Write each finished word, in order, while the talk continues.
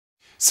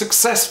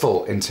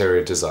Successful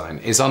interior design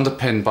is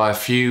underpinned by a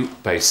few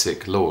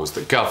basic laws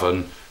that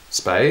govern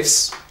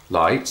space,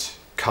 light,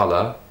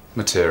 colour,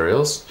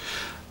 materials.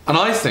 And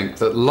I think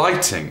that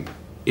lighting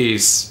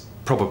is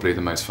probably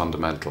the most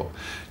fundamental.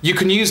 You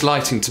can use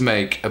lighting to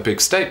make a big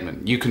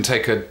statement. You can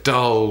take a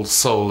dull,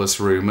 soulless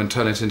room and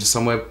turn it into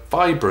somewhere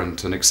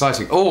vibrant and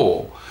exciting.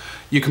 Or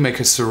you can make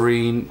a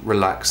serene,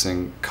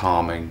 relaxing,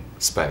 calming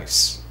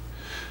space.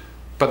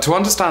 But to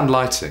understand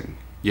lighting,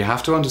 you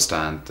have to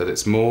understand that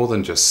it's more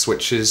than just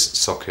switches,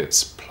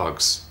 sockets,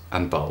 plugs,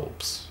 and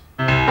bulbs.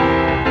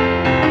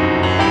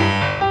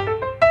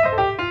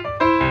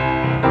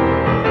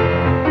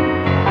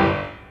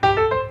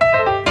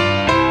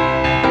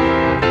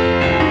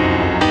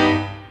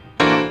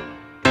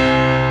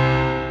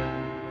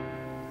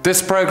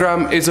 This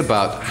program is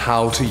about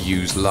how to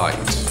use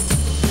light.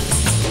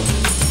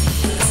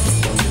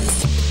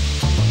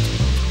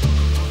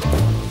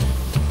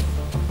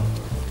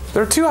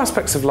 There are two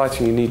aspects of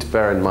lighting you need to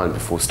bear in mind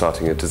before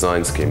starting a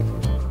design scheme.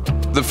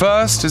 The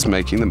first is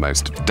making the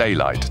most of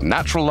daylight.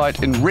 Natural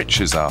light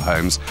enriches our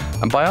homes,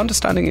 and by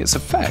understanding its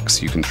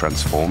effects, you can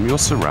transform your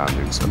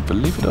surroundings and,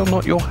 believe it or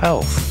not, your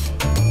health.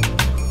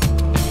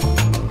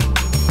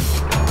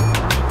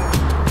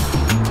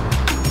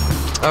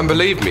 And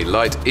believe me,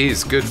 light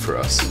is good for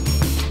us.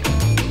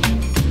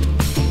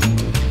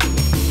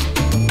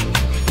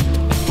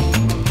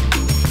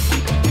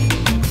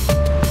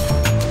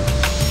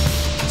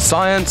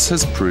 Science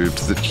has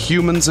proved that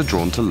humans are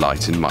drawn to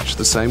light in much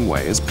the same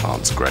way as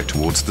plants grow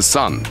towards the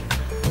sun.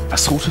 A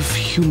sort of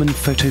human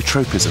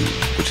phototropism,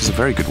 which is a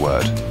very good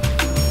word.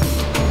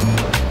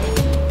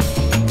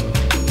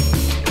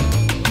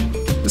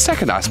 The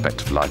second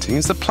aspect of lighting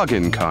is the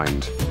plug-in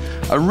kind.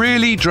 A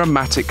really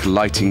dramatic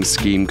lighting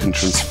scheme can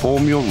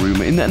transform your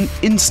room in an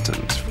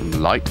instant from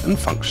light and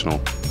functional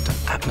to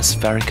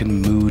atmospheric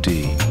and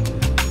moody.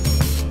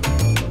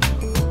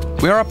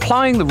 We are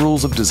applying the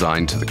rules of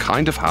design to the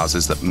kind of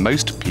houses that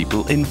most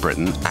people in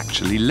Britain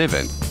actually live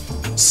in.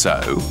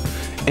 So,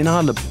 in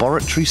our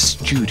laboratory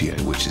studio,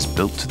 which is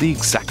built to the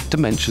exact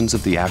dimensions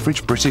of the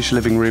average British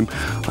living room,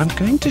 I'm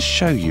going to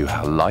show you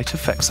how light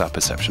affects our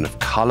perception of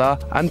colour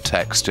and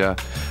texture,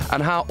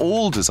 and how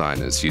all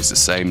designers use the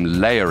same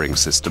layering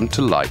system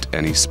to light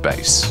any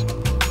space.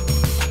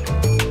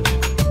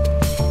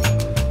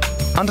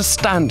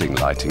 Understanding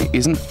lighting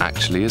isn't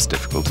actually as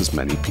difficult as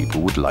many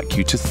people would like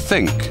you to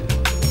think.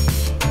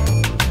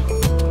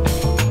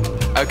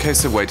 Okay,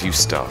 so where do you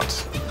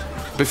start?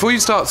 Before you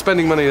start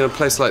spending money in a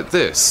place like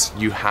this,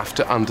 you have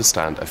to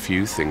understand a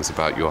few things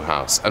about your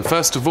house. And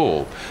first of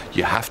all,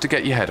 you have to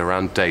get your head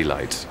around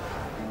daylight.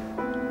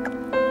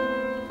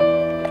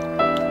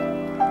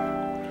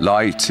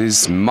 Light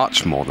is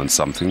much more than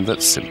something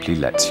that simply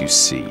lets you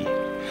see.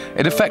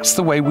 It affects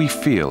the way we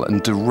feel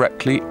and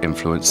directly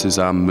influences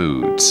our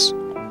moods.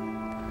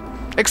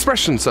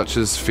 Expressions such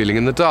as feeling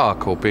in the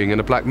dark or being in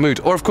a black mood,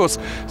 or of course,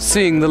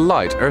 seeing the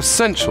light, are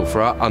essential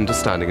for our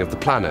understanding of the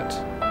planet.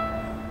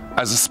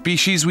 As a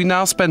species, we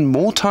now spend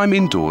more time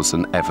indoors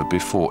than ever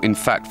before. In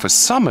fact, for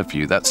some of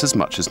you, that's as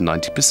much as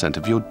 90%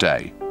 of your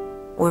day.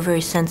 We're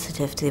very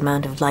sensitive to the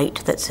amount of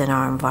light that's in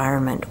our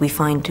environment. We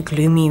find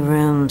gloomy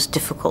rooms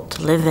difficult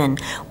to live in.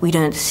 We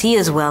don't see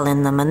as well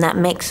in them, and that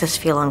makes us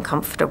feel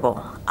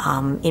uncomfortable.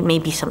 It may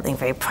be something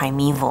very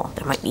primeval.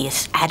 There might be a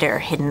adder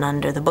hidden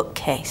under the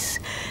bookcase,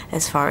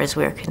 as far as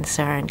we're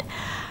concerned.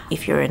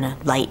 If you're in a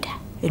light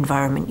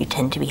environment, you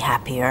tend to be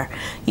happier,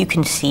 you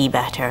can see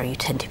better, you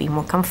tend to be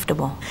more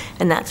comfortable.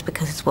 And that's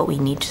because it's what we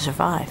need to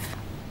survive.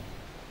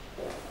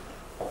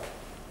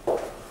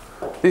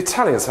 The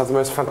Italians have the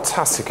most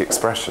fantastic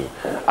expression.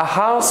 A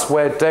house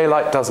where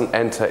daylight doesn't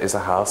enter is a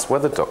house where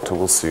the doctor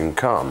will soon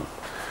come.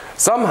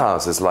 Some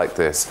houses like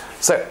this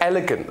so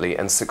elegantly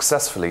and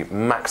successfully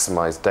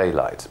maximise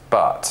daylight,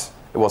 but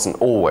it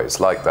wasn't always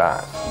like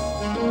that.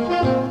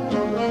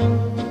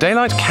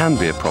 Daylight can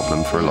be a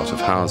problem for a lot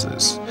of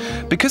houses.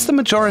 Because the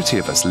majority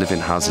of us live in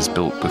houses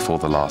built before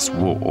the last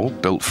war,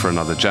 built for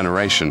another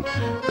generation,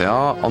 they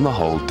are, on the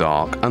whole,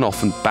 dark and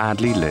often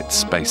badly lit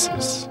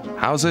spaces.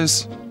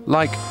 Houses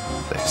like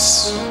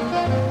this.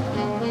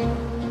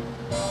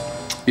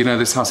 You know,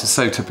 this house is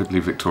so typically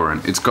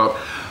Victorian. It's got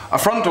a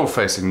front door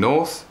facing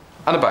north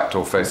and a back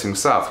door facing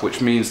south,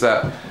 which means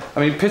that, I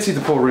mean, pity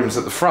the poor rooms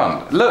at the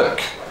front.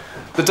 Look,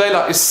 the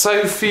daylight is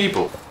so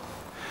feeble.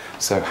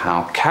 So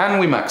how can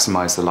we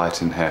maximise the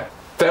light in here?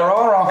 There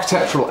are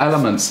architectural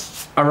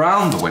elements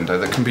around the window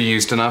that can be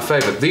used in our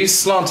favour. These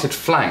slanted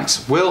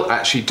flanks will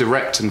actually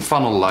direct and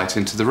funnel light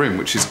into the room,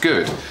 which is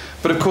good.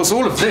 But of course,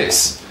 all of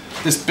this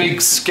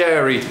big,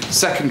 scary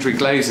secondary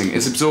glazing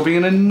is absorbing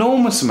an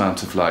enormous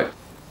amount of light.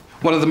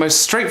 One of the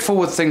most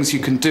straightforward things you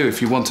can do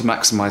if you want to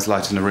maximise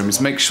light in a room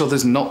is make sure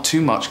there's not too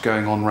much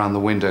going on around the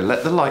window.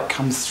 Let the light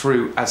come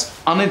through as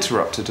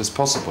uninterrupted as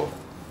possible.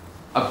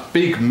 A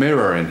big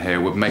mirror in here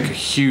would make a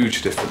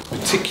huge difference,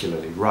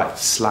 particularly right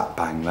slap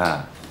bang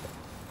there.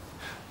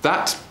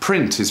 That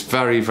print is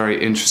very,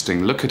 very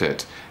interesting. Look at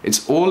it.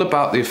 It's all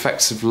about the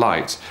effects of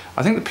light.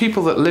 I think the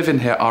people that live in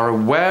here are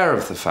aware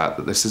of the fact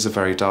that this is a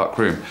very dark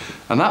room.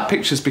 And that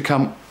picture's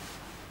become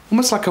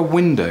almost like a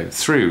window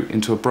through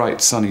into a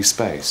bright, sunny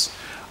space.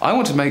 I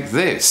want to make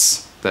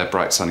this their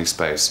bright, sunny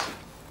space.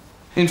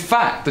 In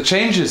fact, the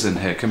changes in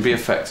here can be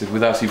effected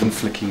without even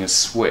flicking a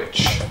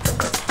switch.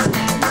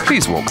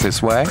 Please walk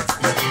this way.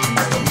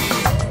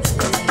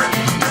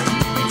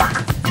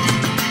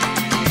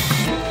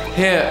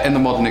 Here in the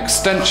modern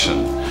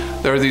extension,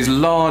 there are these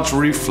large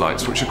roof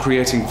lights which are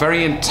creating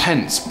very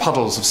intense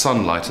puddles of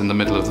sunlight in the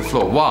middle of the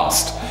floor,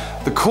 whilst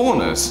the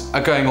corners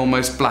are going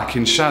almost black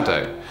in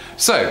shadow.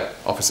 So,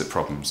 opposite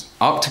problems.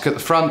 Arctic at the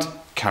front,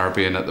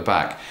 Caribbean at the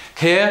back.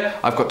 Here,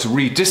 I've got to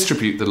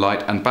redistribute the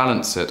light and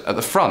balance it. At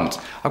the front,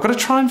 I've got to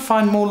try and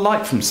find more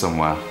light from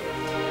somewhere.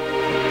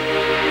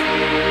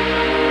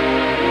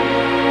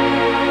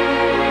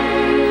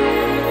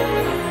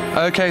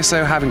 Okay,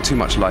 so having too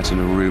much light in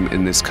a room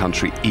in this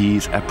country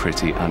is a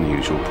pretty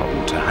unusual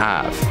problem to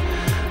have.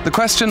 The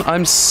question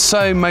I'm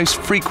so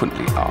most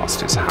frequently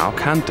asked is how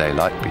can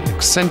daylight be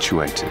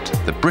accentuated?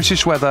 The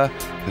British weather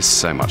has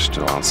so much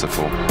to answer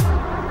for.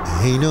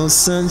 Ain't no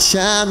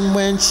sunshine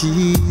when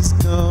she's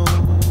gone.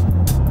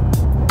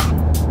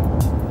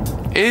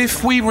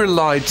 If we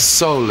relied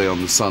solely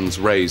on the sun's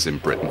rays in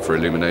Britain for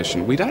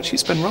illumination, we'd actually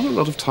spend rather a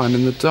lot of time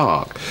in the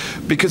dark,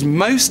 because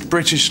most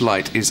British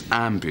light is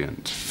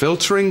ambient,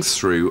 filtering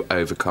through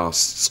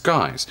overcast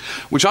skies,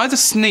 which either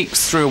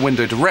sneaks through a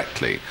window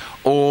directly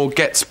or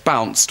gets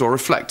bounced or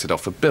reflected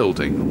off a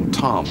building or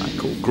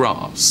tarmac or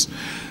grass.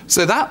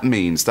 So that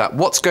means that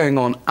what's going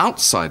on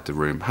outside the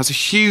room has a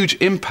huge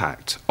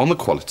impact on the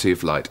quality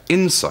of light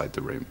inside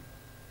the room.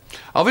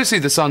 Obviously,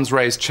 the sun's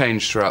rays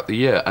change throughout the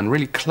year, and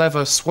really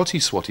clever,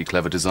 swatty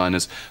clever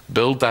designers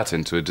build that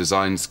into a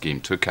design scheme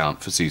to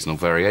account for seasonal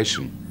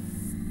variation.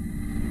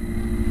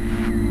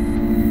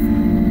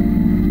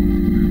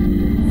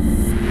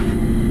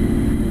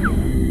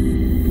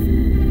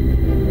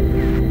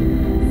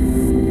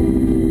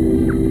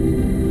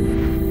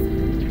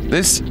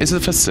 This is a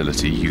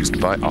facility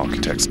used by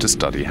architects to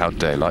study how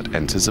daylight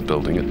enters a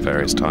building at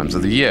various times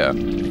of the year.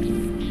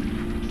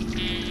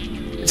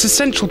 It's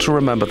essential to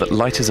remember that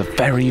light is a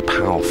very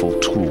powerful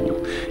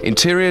tool.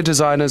 Interior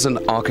designers and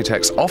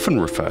architects often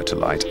refer to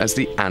light as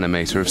the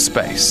animator of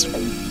space.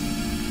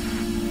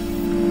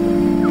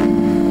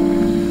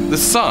 The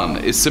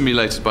sun is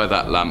simulated by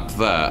that lamp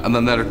there, and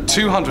then there are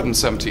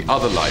 270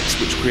 other lights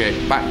which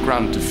create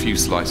background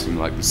diffuse lighting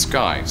like the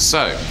sky.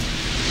 So,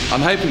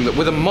 I'm hoping that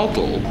with a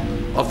model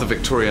of the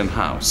Victorian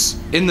house,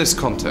 in this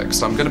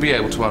context, I'm going to be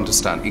able to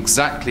understand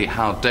exactly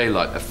how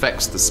daylight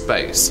affects the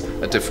space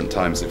at different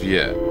times of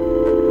year.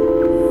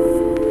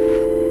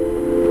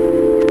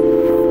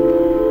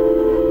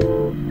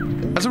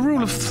 As a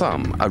rule of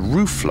thumb, a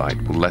roof light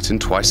will let in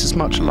twice as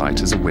much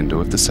light as a window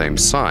of the same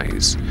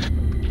size.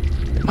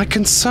 My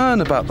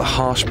concern about the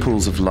harsh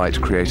pools of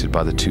light created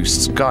by the two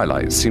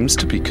skylights seems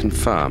to be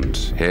confirmed.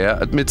 Here,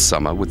 at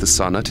midsummer, with the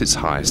sun at its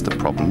highest, the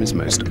problem is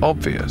most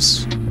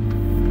obvious.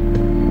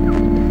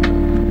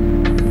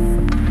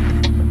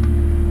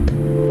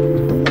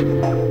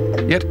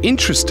 Yet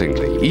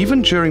interestingly,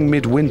 even during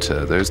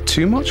midwinter, there is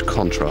too much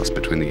contrast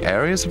between the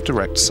areas of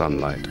direct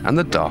sunlight and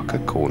the darker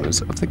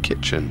corners of the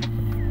kitchen.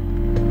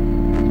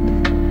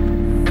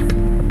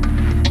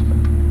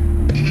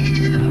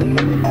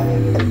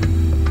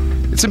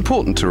 It's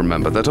important to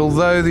remember that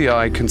although the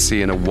eye can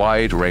see in a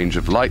wide range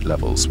of light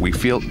levels, we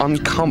feel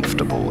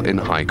uncomfortable in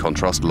high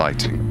contrast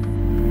lighting.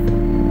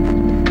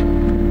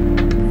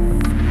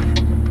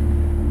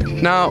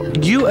 Now,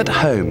 you at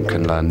home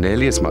can learn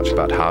nearly as much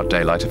about how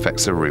daylight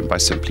affects a room by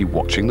simply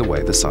watching the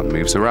way the sun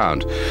moves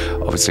around.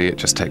 Obviously, it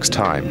just takes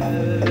time.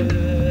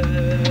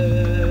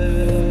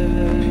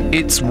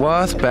 It's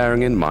worth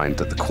bearing in mind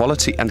that the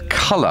quality and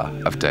colour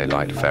of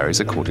daylight varies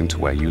according to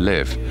where you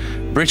live.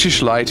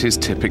 British light is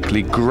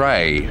typically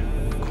grey,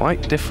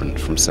 quite different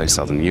from, say,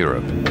 Southern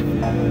Europe.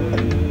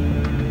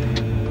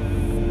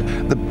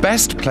 The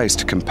best place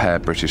to compare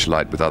British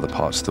light with other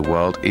parts of the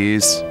world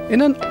is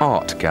in an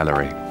art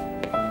gallery.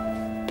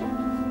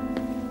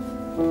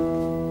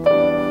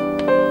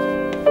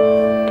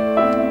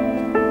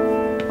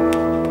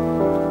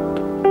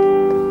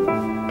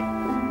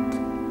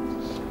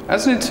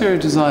 As an interior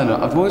designer,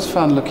 I've always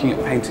found looking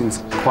at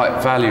paintings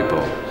quite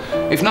valuable.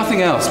 If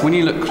nothing else, when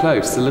you look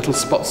close, the little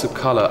spots of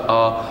colour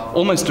are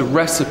almost a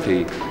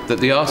recipe that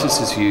the artist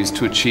has used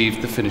to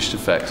achieve the finished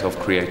effect of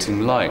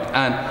creating light.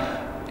 And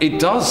it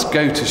does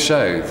go to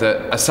show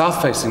that a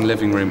south-facing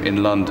living room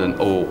in London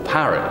or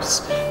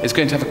Paris is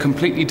going to have a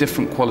completely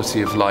different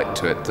quality of light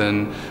to it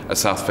than a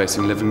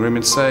south-facing living room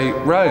in, say,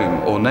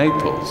 Rome or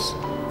Naples.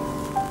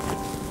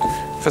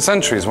 For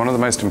centuries, one of the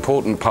most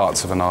important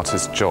parts of an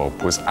artist's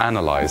job was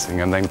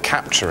analysing and then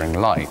capturing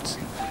light.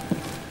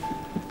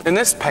 In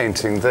this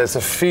painting, there's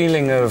a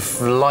feeling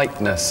of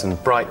lightness and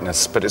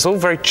brightness, but it's all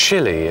very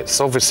chilly. It's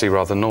obviously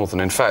rather northern.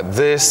 In fact,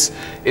 this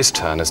is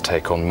Turner's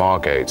take on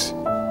Margate.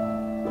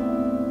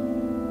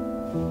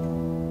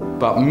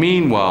 But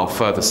meanwhile,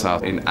 further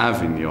south in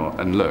Avignon,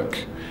 and look,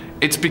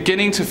 it's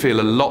beginning to feel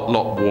a lot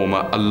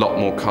warmer, a lot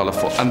more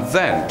colourful. And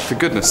then, for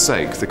goodness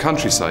sake, the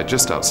countryside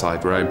just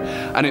outside Rome,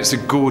 and it's a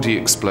gaudy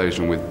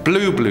explosion with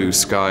blue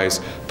skies,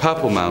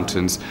 purple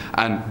mountains,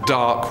 and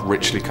dark,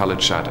 richly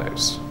coloured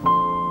shadows.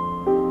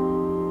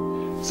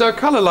 So a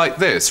colour like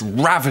this,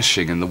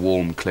 ravishing in the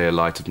warm, clear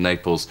light of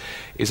Naples,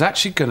 is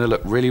actually going to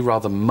look really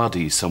rather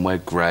muddy somewhere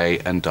grey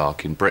and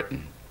dark in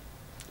Britain,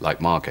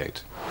 like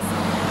Margate.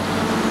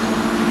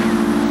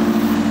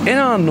 In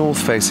our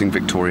north-facing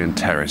Victorian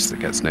terrace that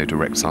gets no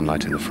direct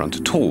sunlight in the front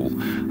at all,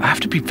 I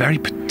have to be very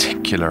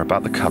particular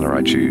about the colour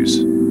I choose.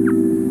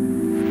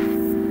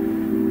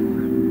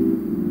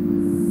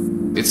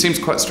 It seems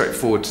quite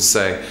straightforward to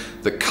say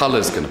that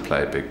colour's going to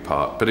play a big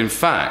part, but in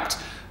fact,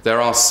 there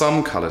are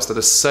some colours that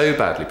are so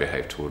badly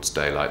behaved towards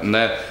daylight, and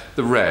they're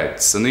the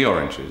reds and the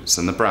oranges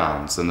and the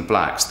browns and the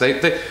blacks.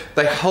 They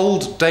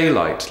hold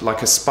daylight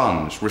like a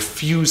sponge,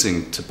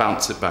 refusing to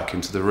bounce it back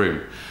into the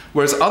room.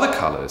 Whereas other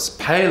colours,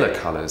 paler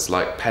colours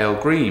like pale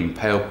green,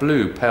 pale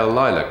blue, pale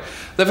lilac,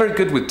 they're very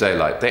good with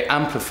daylight. They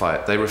amplify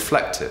it, they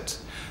reflect it.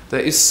 There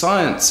is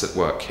science at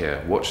work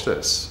here. Watch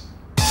this.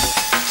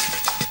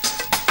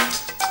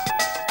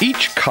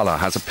 Each colour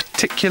has a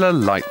particular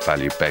light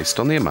value based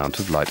on the amount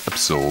of light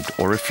absorbed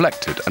or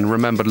reflected. And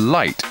remember,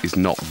 light is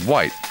not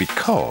white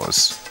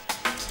because,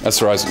 as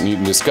Sir Isaac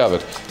Newton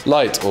discovered,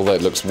 light, although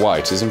it looks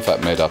white, is in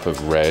fact made up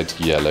of red,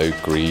 yellow,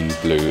 green,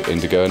 blue,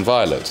 indigo and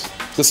violet.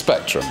 The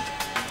spectrum.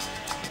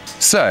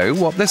 So,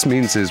 what this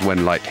means is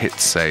when light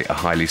hits, say, a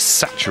highly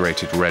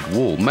saturated red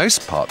wall,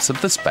 most parts of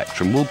the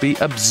spectrum will be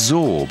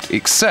absorbed,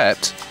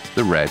 except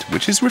the red,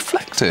 which is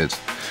reflected.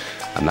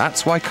 And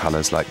that's why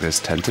colours like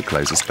this tend to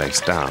close a space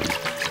down.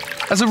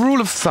 As a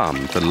rule of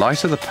thumb, the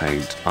lighter the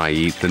paint,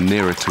 i.e. the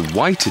nearer to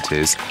white it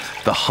is,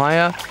 the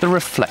higher the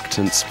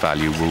reflectance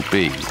value will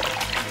be.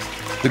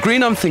 The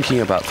green I'm thinking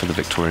about for the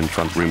Victorian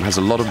front room has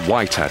a lot of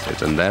white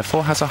added and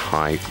therefore has a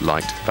high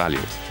light value.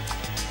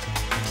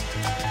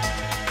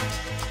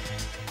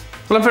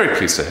 Well, I'm very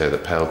pleased to hear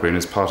that pale green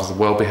is part of the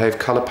well-behaved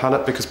colour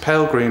palette, because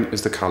pale green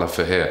is the colour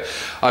for here.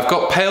 I've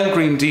got pale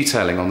green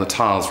detailing on the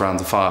tiles around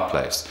the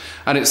fireplace,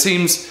 and it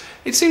seems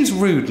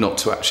rude not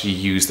to actually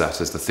use that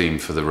as the theme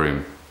for the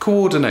room.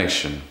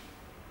 Coordination.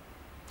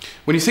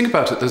 When you think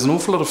about it, there's an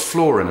awful lot of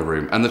floor in a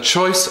room, and the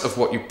choice of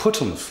what you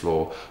put on the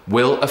floor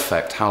will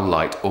affect how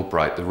light or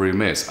bright the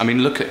room is. I mean,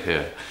 look at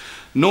here.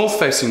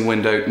 North-facing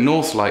window,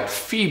 north light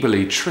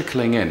feebly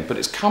trickling in, but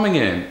it's coming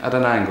in at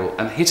an angle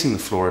and hitting the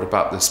floor at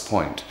about this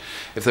point.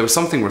 If there was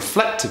something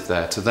reflective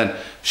there to then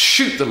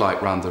shoot the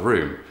light round the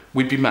room,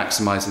 we'd be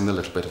maximising the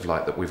little bit of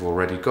light that we've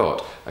already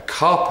got. A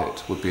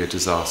carpet would be a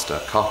disaster.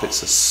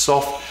 Carpets are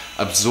soft,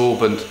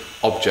 absorbent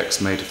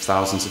objects made of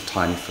thousands of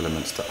tiny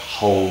filaments that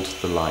hold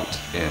the light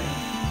in.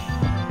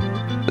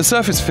 The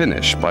surface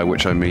finish, by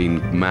which I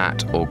mean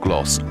matte or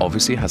gloss,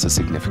 obviously has a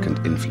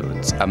significant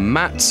influence. A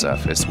matte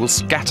surface will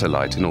scatter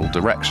light in all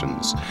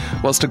directions,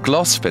 whilst a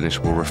gloss finish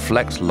will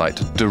reflect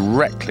light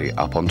directly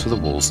up onto the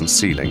walls and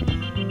ceiling.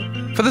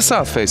 For the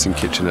south-facing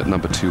kitchen at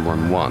number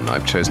 211,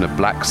 I've chosen a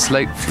black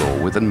slate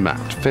floor with a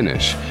matte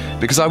finish,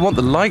 because I want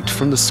the light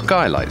from the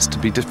skylights to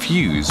be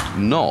diffused,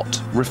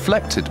 not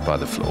reflected by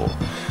the floor.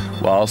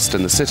 Whilst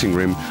in the sitting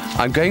room,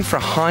 I'm going for a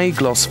high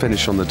gloss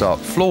finish on the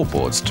dark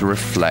floorboards to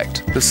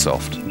reflect the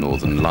soft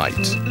northern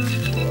light.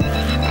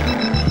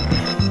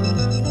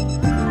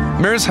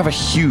 Mirrors have a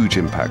huge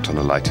impact on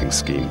a lighting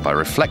scheme. By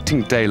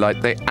reflecting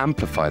daylight, they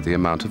amplify the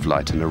amount of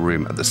light in a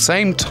room at the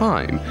same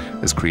time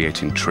as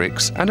creating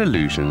tricks and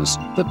illusions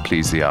that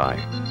please the eye.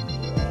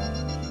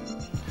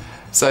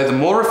 So the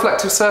more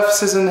reflective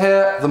surfaces in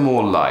here, the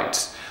more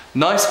light.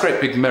 Nice great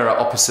big mirror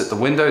opposite the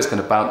window is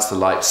going to bounce the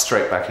light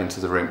straight back into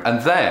the room.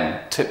 And then,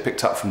 tip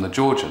picked up from the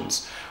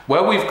Georgians,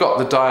 where we've got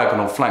the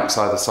diagonal flanks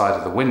either side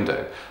of the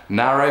window,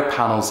 narrow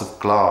panels of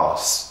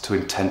glass to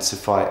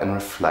intensify and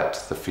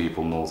reflect the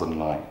feeble northern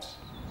light.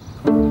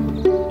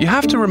 You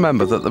have to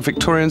remember that the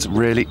Victorians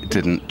really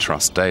didn't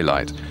trust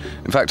daylight.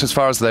 In fact, as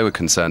far as they were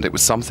concerned, it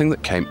was something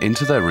that came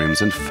into their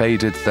rooms and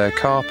faded their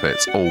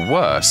carpets, or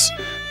worse,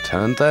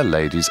 turned their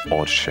ladies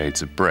odd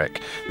shades of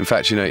brick. In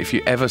fact, you know, if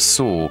you ever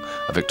saw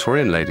a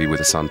Victorian lady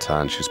with a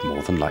suntan, she was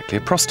more than likely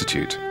a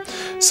prostitute.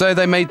 So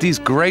they made these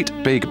great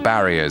big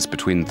barriers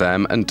between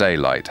them and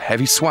daylight,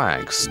 heavy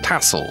swags,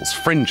 tassels,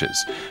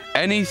 fringes,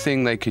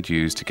 anything they could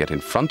use to get in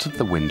front of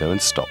the window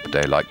and stop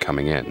daylight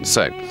coming in.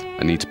 So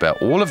I need to bear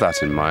all of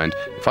that in mind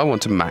if I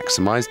want to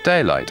maximise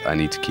daylight. I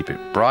need to keep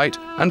it bright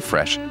and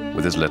fresh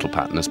with as little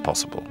pattern as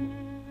possible.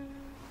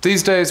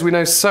 These days we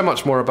know so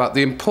much more about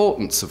the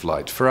importance of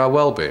light for our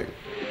well-being.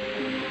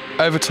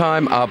 Over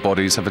time, our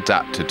bodies have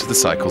adapted to the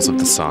cycles of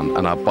the sun,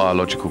 and our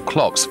biological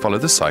clocks follow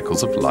the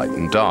cycles of light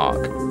and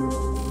dark.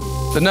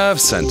 The nerve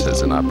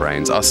centres in our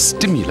brains are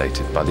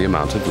stimulated by the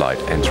amount of light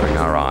entering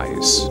our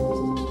eyes.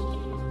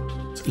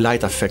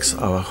 Light affects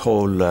our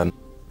whole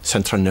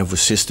central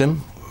nervous system,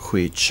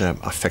 which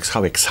affects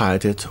how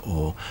excited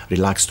or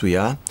relaxed we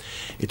are.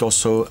 It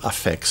also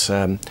affects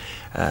the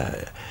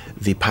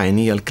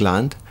pineal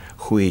gland,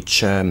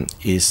 which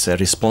is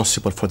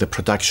responsible for the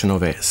production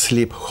of a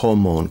sleep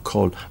hormone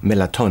called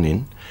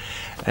melatonin.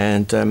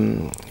 And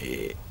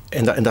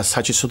as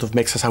such, it sort of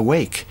makes us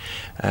awake,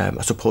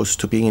 as opposed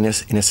to being in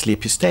a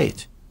sleepy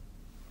state.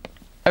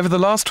 Over the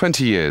last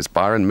 20 years,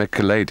 Byron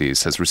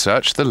Michaelides has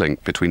researched the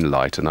link between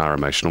light and our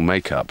emotional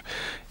makeup,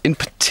 in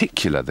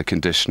particular the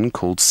condition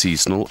called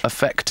seasonal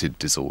affective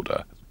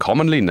disorder,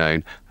 commonly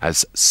known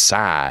as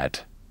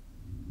SAD.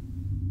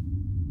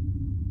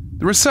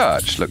 The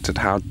research looked at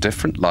how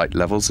different light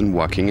levels and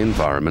working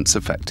environments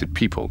affected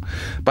people.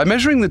 By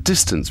measuring the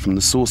distance from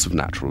the source of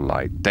natural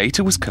light,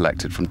 data was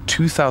collected from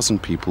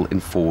 2,000 people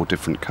in 4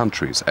 different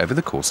countries over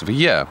the course of a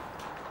year.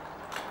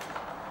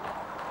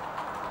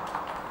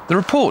 The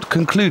report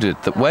concluded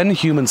that when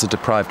humans are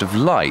deprived of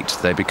light,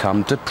 they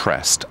become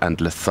depressed and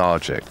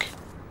lethargic.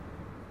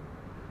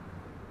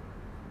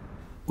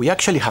 We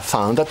actually have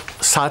found that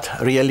SAD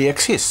really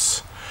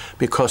exists,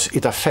 because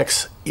it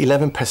affects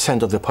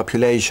 11% of the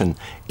population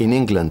in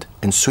England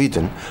and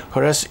Sweden,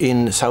 whereas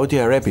in Saudi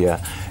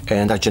Arabia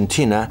and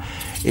Argentina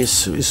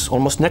is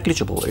almost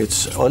negligible.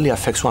 It only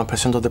affects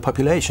 1% of the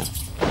population.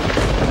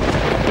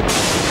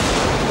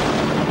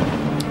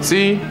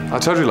 See, I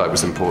told you light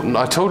was important.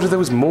 I told you there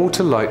was more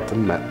to light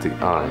than met the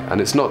eye. And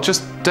it's not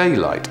just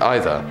daylight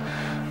either.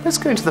 Let's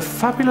go into the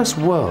fabulous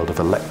world of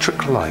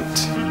electric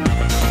light.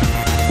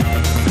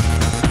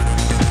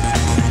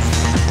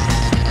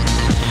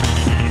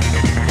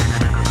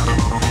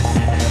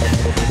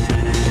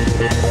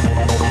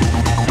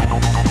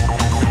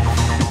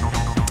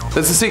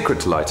 There's a secret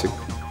to lighting,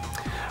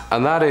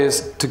 and that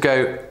is to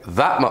go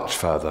that much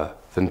further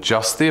than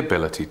just the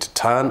ability to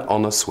turn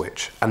on a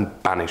switch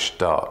and banish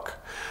dark.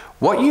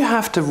 What you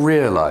have to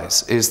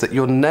realise is that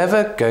you're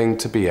never going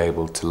to be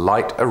able to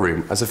light a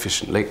room as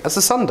efficiently as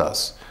the sun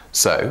does.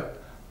 So,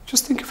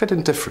 just think of it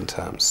in different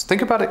terms.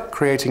 Think about it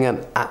creating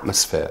an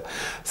atmosphere.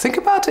 Think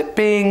about it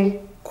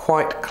being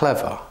quite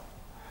clever.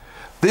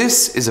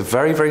 This is a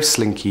very, very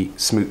slinky,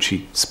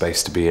 smoochy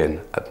space to be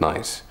in at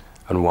night.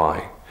 And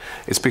why?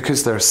 It's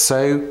because there are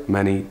so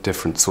many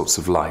different sorts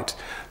of light.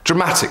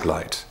 Dramatic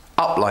light,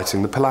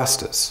 uplighting the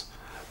pilasters.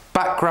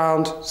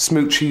 Background,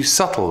 smoochy,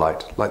 subtle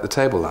light, like the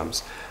table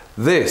lamps.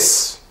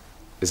 This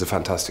is a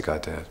fantastic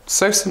idea.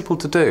 So simple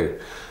to do.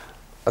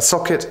 A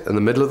socket in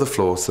the middle of the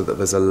floor so that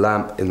there's a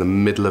lamp in the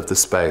middle of the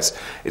space.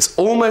 It's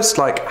almost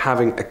like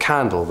having a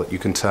candle that you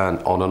can turn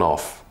on and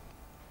off.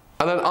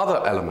 And then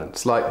other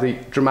elements, like the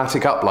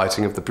dramatic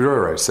uplighting of the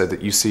bureau so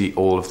that you see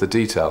all of the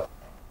detail.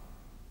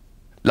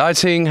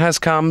 Lighting has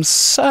come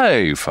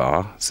so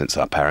far since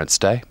our parents'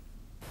 day.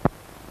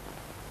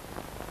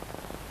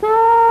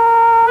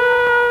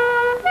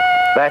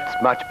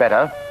 That's much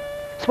better.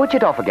 Switch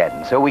it off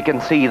again so we can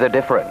see the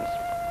difference.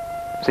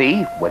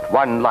 See, with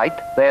one light,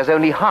 there's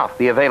only half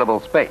the available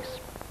space.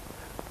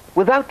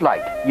 Without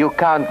light, you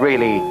can't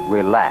really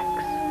relax.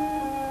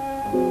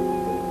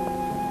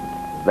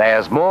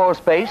 There's more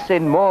space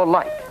in more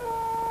light.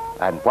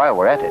 And while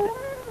we're at it,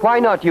 why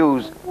not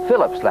use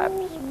Philips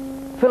lamps?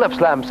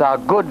 Philips lamps are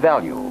good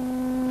value.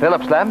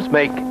 Philips lamps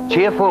make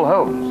cheerful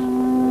homes.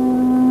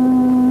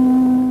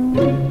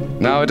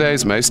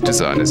 Nowadays, most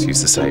designers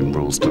use the same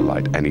rules to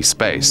light any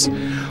space.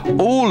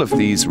 All of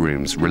these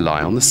rooms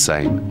rely on the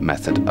same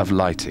method of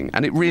lighting,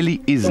 and it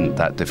really isn't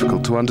that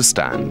difficult to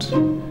understand.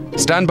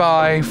 Stand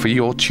by for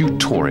your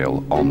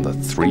tutorial on the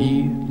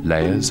 3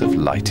 layers of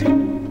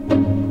lighting.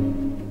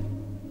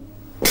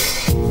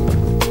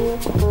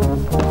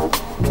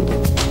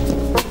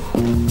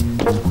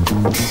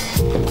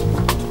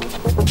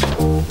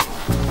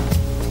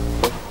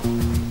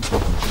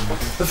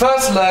 The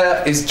first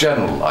layer is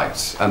general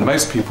light, and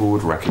most people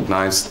would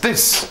recognise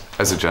this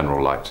as a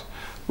general light.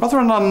 Rather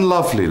an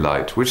unlovely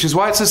light, which is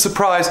why it's a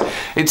surprise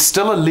it's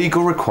still a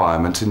legal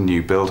requirement in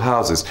new build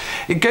houses.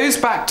 It goes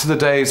back to the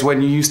days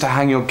when you used to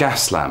hang your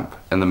gas lamp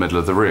in the middle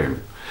of the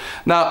room.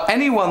 Now,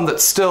 anyone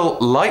that still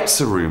lights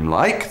a room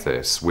like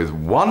this with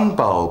one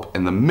bulb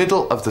in the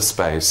middle of the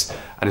space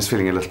and is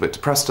feeling a little bit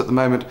depressed at the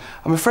moment,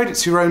 I'm afraid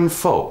it's your own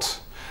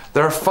fault.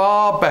 There are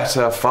far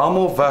better, far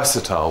more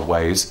versatile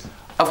ways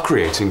of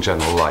creating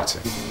general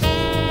lighting.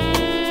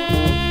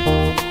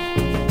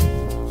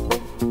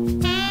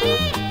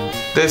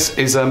 This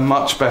is a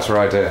much better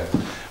idea.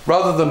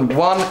 Rather than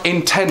one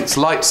intense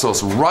light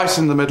source right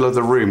in the middle of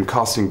the room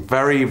casting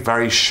very,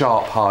 very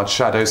sharp, hard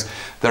shadows,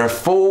 there are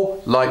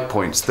 4 light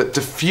points that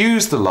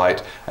diffuse the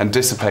light and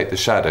dissipate the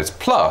shadows.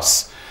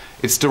 Plus,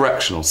 it's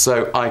directional,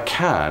 so I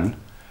can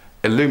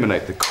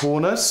illuminate the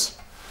corners.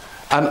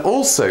 And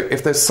also,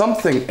 if there's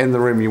something in the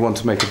room you want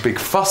to make a big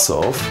fuss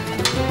of,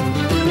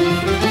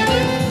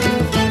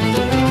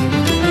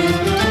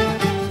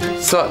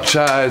 such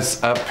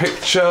as a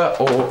picture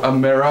or a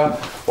mirror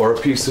or a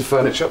piece of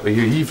furniture, or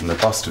even a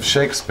bust of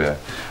Shakespeare,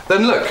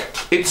 then look,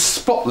 it's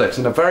spotlit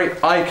in a very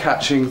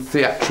eye-catching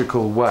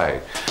theatrical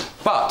way.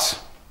 But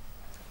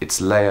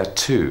it's layer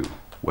 2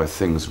 where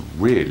things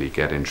really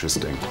get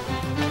interesting.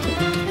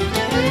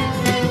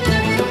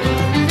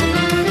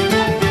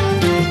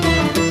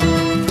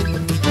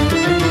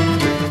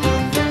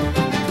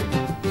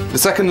 The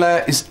second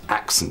layer is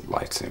accent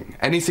lighting,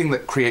 anything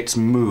that creates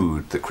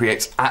mood, that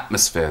creates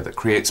atmosphere, that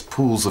creates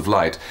pools of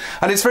light.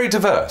 And it's very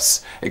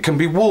diverse. It can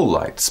be wall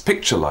lights,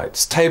 picture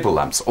lights, table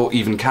lamps, or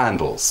even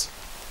candles.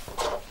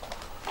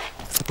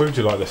 Where would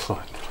you like this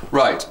light?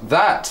 Right,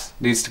 that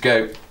needs to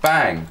go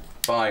bang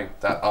by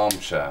that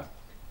armchair.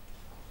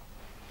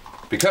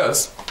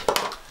 Because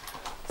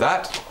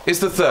that is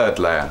the third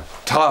layer,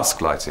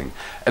 task lighting,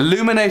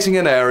 illuminating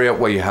an area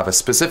where you have a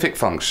specific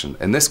function,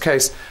 in this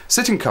case,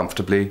 sitting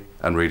comfortably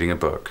and reading a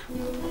book.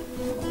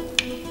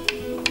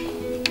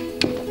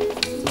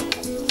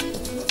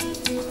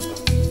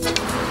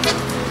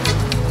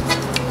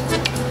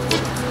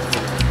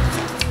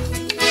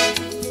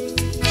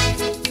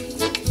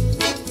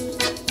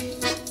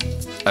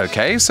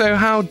 Okay, so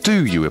how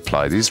do you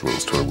apply these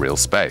rules to a real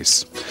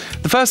space?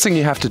 The first thing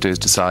you have to do is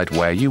decide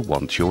where you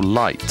want your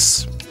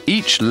lights.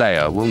 Each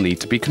layer will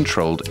need to be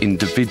controlled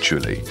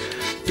individually.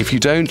 If you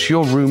don't,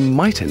 your room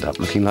might end up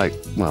looking like,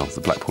 well,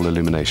 the Blackpool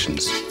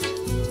Illuminations.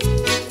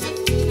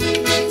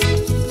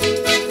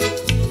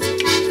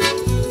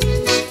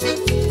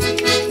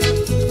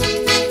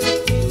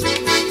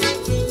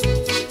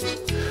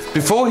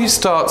 Before he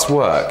starts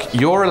work,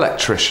 your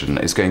electrician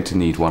is going to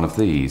need one of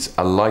these,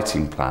 a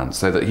lighting plan,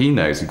 so that he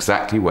knows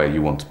exactly where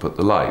you want to put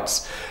the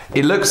lights.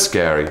 It looks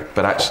scary,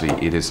 but actually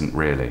it isn't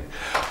really.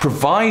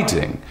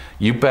 Providing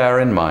you bear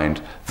in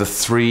mind the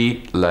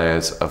 3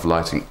 layers of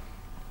lighting.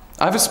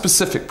 I have a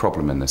specific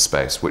problem in this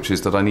space, which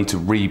is that I need to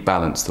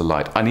rebalance the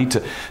light. I need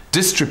to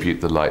distribute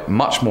the light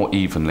much more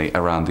evenly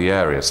around the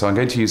area. So I'm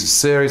going to use a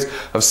series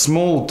of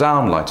small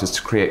downlighters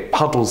to create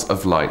puddles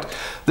of light.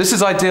 This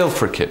is ideal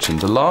for a kitchen.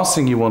 The last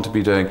thing you want to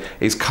be doing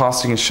is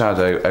casting a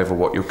shadow over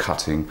what you're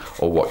cutting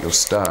or what you're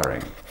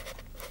stirring.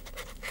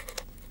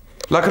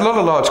 Like a lot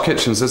of large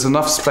kitchens, there's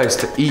enough space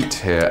to eat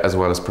here as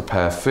well as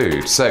prepare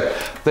food. So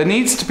there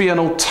needs to be an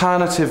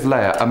alternative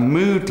layer, a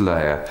mood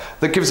layer,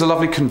 that gives a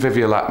lovely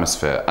convivial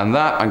atmosphere. And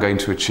that I'm going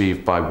to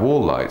achieve by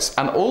wall lights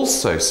and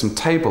also some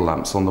table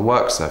lamps on the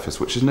work surface,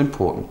 which is an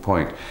important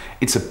point.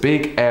 It's a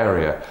big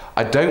area.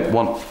 I don't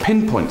want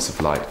pinpoints of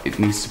light. It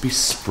needs to be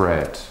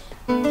spread.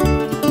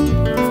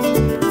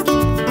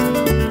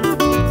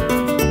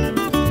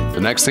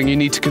 The next thing you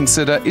need to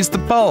consider is the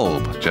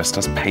bulb. Just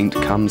as paint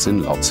comes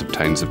in lots of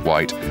tones of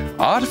white,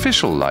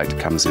 artificial light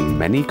comes in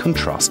many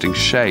contrasting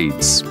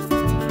shades.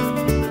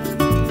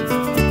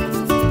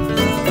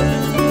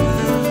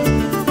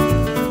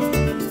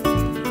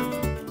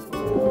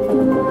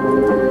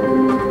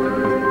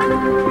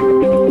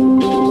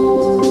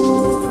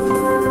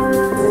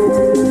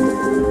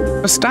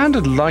 A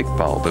standard light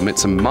bulb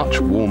emits a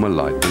much warmer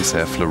light than,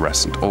 say, a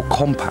fluorescent or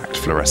compact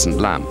fluorescent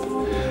lamp.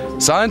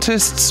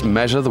 Scientists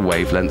measure the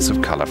wavelengths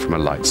of colour from a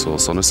light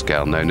source on a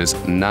scale known as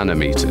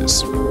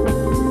nanometers.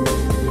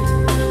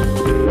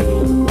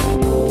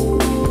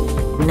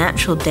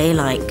 Natural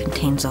daylight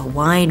contains a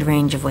wide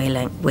range of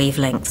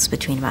wavelengths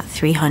between about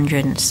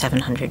 300 and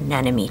 700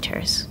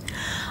 nanometers.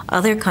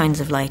 Other kinds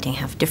of lighting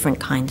have different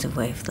kinds of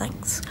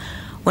wavelengths.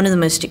 One of the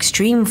most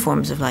extreme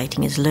forms of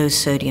lighting is low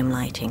sodium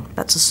lighting.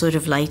 That's the sort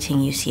of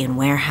lighting you see in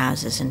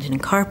warehouses and in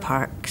car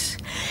parks.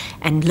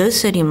 And low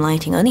sodium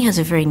lighting only has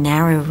a very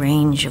narrow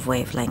range of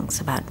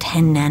wavelengths, about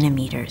 10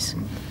 nanometers.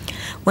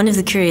 One of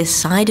the curious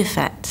side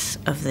effects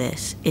of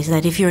this is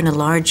that if you're in a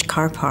large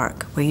car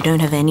park where you don't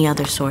have any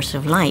other source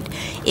of light,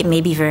 it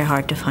may be very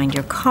hard to find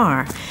your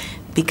car.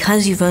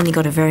 Because you've only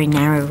got a very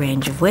narrow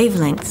range of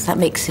wavelengths, that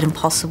makes it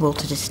impossible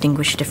to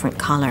distinguish different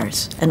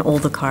colors, and all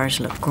the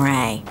cars look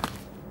grey.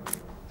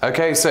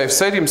 Okay, so if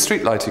sodium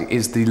street lighting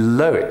is the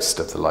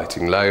lowest of the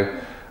lighting low,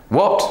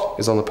 what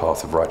is on the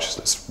path of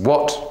righteousness?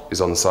 What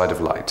is on the side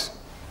of light?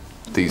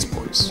 These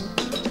boys.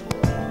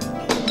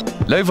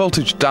 Low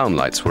voltage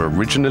downlights were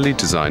originally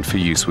designed for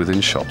use within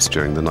shops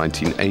during the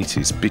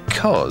 1980s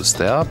because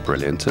they are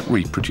brilliant at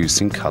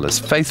reproducing colours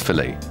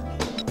faithfully.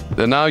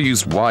 They're now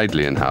used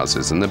widely in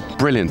houses and they're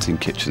brilliant in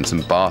kitchens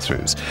and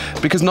bathrooms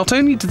because not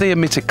only do they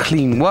emit a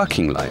clean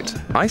working light,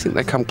 I think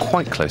they come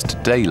quite close to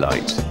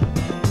daylight.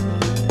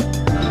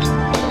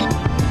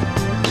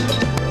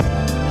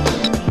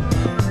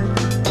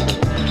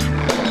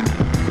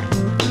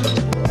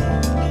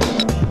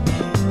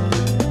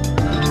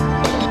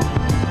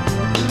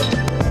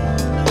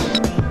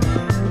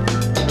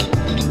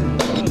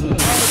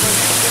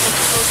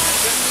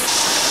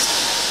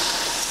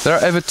 There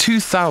are over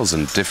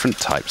 2,000 different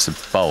types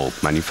of bulb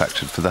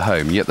manufactured for the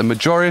home, yet the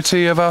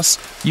majority of us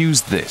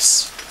use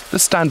this, the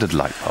standard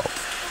light bulb.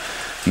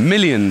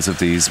 Millions of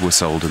these were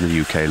sold in the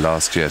UK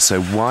last year,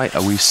 so why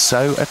are we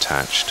so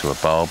attached to a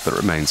bulb that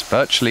remains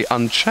virtually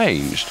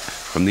unchanged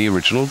from the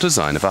original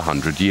design of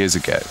 100 years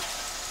ago?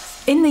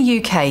 In the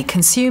UK,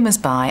 consumers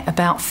buy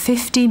about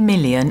 50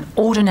 million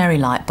ordinary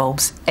light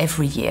bulbs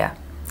every year.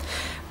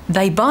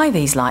 They buy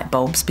these light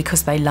bulbs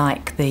because they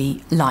like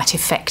the light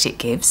effect it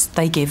gives.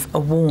 They give a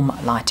warm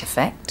light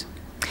effect.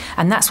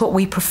 And that's what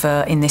we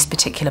prefer in this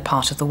particular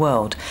part of the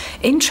world.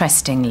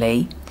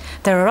 Interestingly,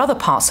 there are other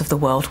parts of the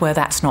world where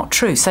that's not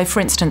true. So, for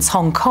instance,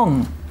 Hong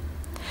Kong.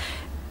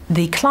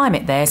 The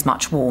climate there is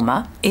much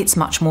warmer, it's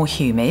much more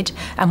humid,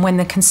 and when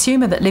the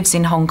consumer that lives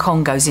in Hong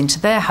Kong goes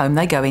into their home,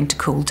 they go in to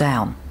cool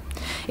down.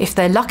 If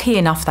they're lucky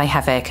enough, they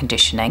have air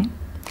conditioning,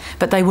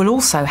 but they will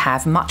also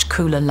have much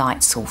cooler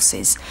light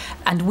sources,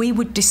 and we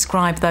would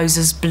describe those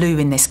as blue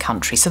in this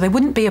country, so they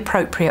wouldn't be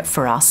appropriate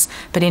for us,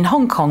 but in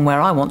Hong Kong,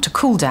 where I want to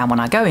cool down when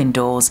I go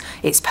indoors,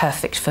 it's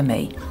perfect for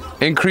me.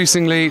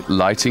 Increasingly,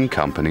 lighting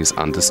companies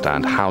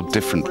understand how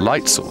different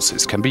light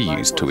sources can be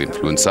used to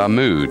influence our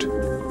mood.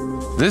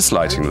 This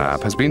lighting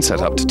lab has been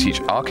set up to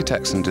teach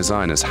architects and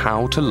designers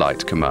how to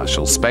light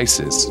commercial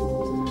spaces.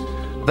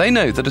 They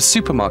know that a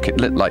supermarket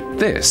lit like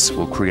this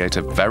will create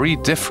a very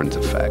different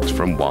effect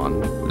from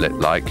one lit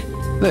like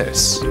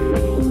this.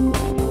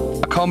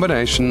 A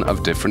combination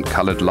of different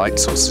coloured light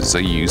sources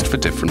are used for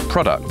different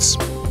products.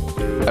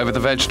 Over the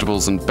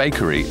vegetables and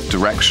bakery,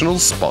 directional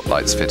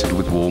spotlights fitted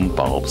with warm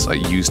bulbs are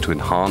used to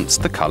enhance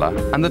the colour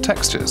and the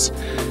textures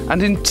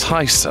and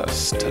entice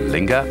us to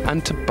linger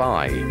and to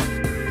buy.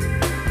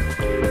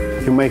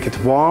 You make it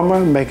warmer,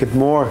 make it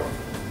more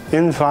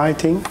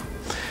inviting,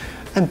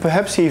 and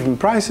perhaps even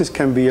prices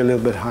can be a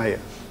little bit higher.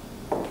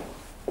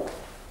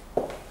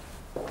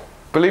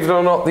 Believe it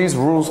or not, these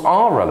rules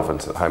are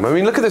relevant at home. I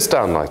mean, look at this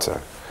downlighter.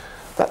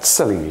 That's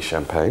selling me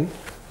champagne.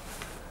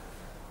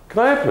 Can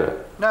I open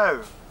it?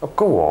 No. Oh,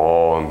 go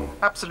on.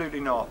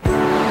 Absolutely not.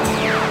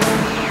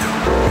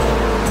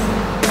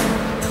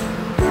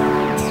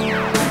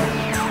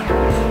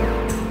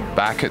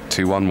 Back at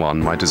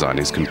 211, my design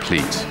is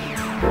complete.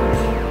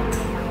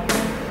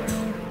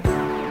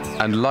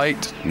 And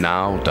light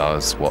now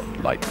does what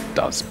light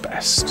does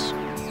best,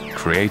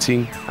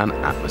 creating an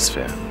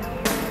atmosphere.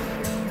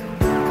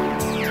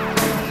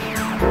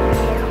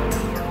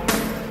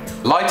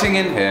 Lighting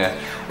in here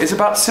is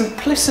about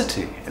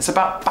simplicity. It's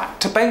about back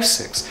to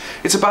basics.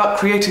 It's about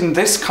creating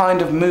this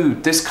kind of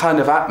mood, this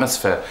kind of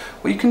atmosphere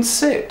where you can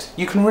sit,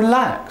 you can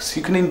relax,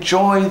 you can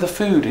enjoy the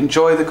food,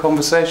 enjoy the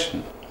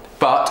conversation.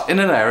 But in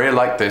an area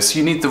like this,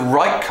 you need the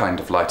right kind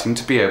of lighting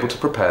to be able to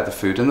prepare the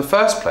food in the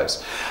first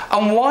place.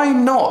 And why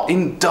not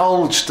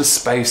indulge the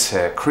space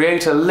here?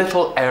 Create a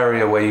little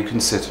area where you can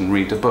sit and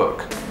read a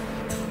book.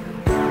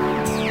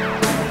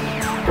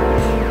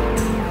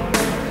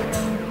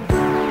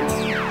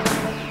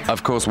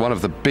 Of course, one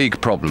of the big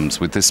problems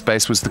with this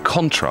space was the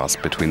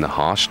contrast between the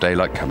harsh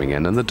daylight coming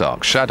in and the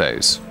dark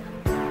shadows.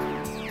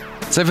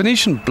 So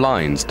Venetian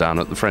blinds down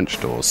at the French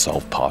doors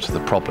solve part of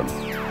the problem.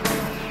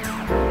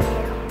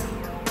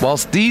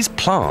 Whilst these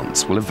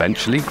plants will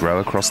eventually grow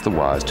across the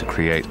wires to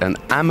create an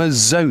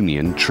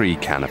Amazonian tree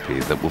canopy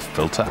that will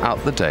filter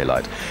out the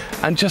daylight.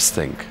 And just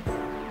think,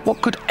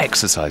 what good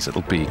exercise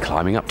it'll be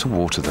climbing up to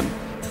water them.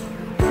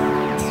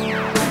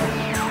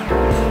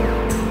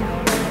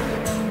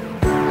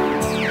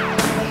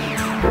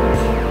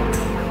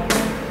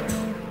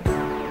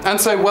 And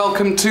so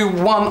welcome to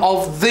one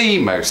of the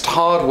most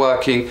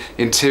hard-working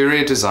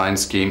interior design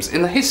schemes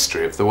in the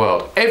history of the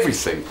world.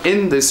 Everything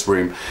in this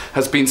room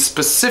has been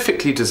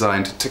specifically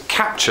designed to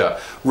capture,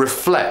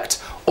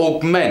 reflect,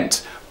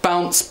 augment,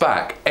 bounce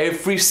back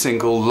every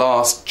single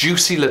last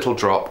juicy little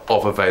drop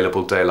of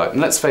available daylight.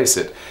 And let's face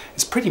it,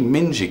 it's pretty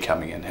mingy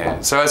coming in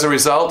here. So as a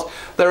result,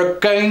 there are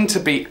going to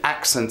be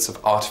accents of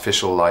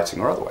artificial lighting,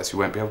 or otherwise you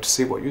won't be able to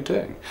see what you're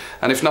doing.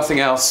 And if nothing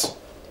else,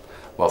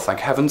 well, thank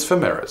heavens for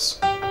mirrors.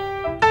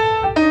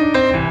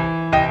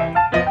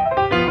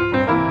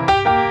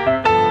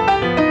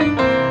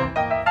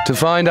 To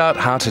find out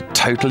how to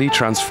totally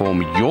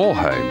transform your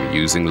home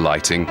using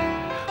lighting,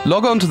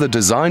 log on to the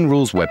Design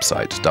Rules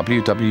website,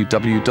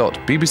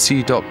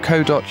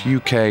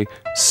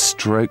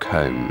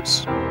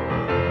 www.bbc.co.uk/homes.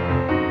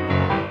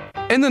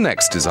 In the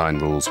next Design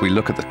Rules, we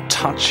look at the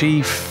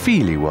touchy,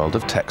 feely world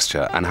of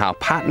texture and how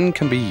pattern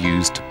can be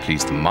used to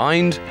please the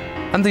mind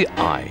and the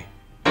eye.